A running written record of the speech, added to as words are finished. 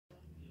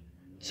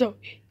So,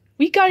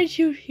 we got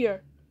you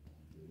here.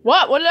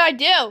 What? What did I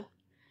do?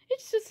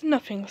 It's just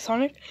nothing,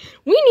 Sonic.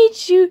 We need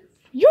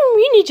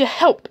we need your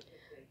help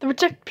to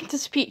protect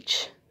Princess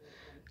Peach.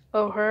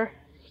 Oh, her?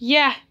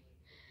 Yeah.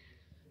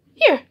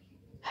 Here,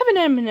 have an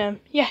M&M.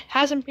 Yeah,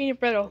 have some peanut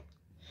brittle.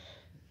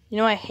 You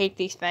know I hate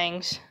these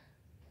things.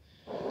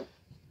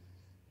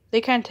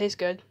 They kind of taste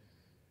good.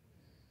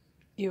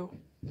 Ew.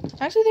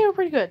 Actually, they were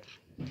pretty good.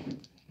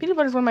 Peanut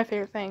butter is one of my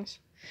favorite things.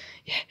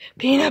 Yeah,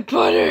 peanut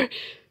butter!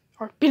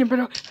 Or peanut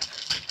butter.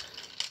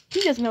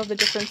 He doesn't know the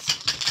difference.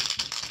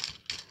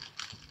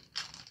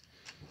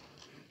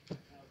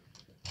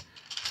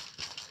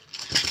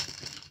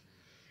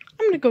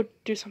 I'm gonna go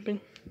do something.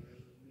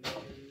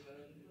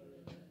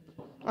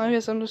 I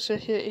guess I'm just gonna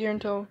sit here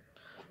until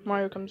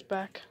Mario comes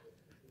back.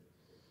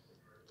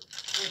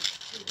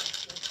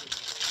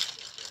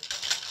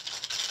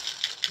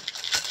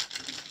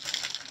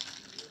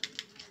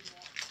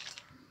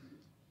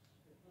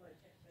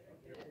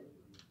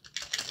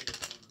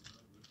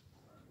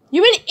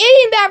 You've been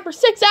eating that for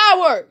 6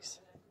 hours!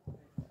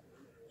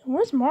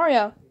 Where's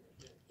Mario?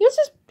 He's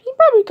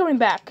probably coming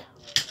back.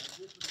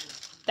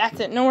 That's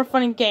it, no more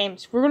fun and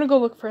games. We're gonna go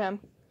look for him.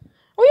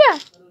 Oh yeah!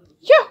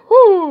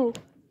 Yahoo!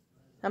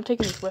 I'm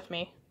taking this with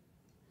me.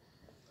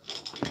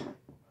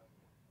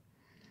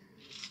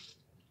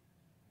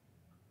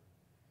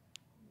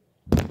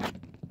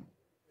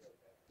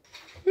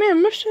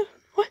 Man, Mr.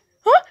 What?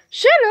 Huh?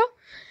 Shadow?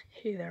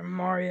 Hey there,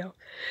 Mario.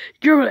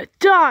 You're gonna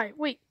die!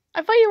 Wait,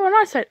 I thought you were on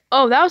our side.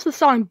 Oh, that was the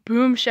Sonic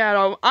Boom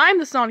Shadow. I'm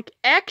the Sonic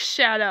X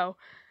Shadow.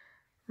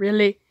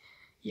 Really?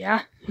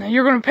 Yeah? Now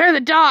you're gonna prepare to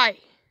die!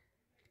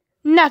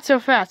 Not so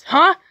fast,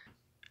 huh?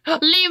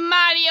 Leave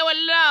Mario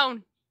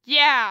alone!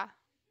 Yeah!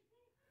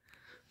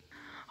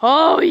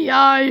 Oh,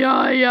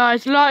 yeah.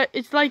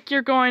 It's like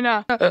you're going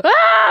to...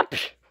 Ah!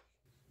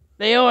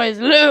 They always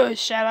lose,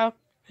 Shadow,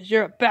 because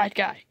you're a bad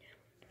guy.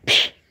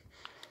 Wait,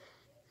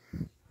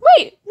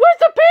 where's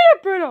the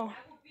peanut brittle?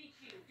 I will beat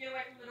you. Get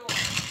away from the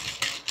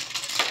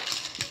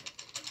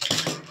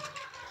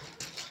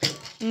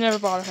door. Never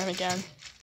bother him again.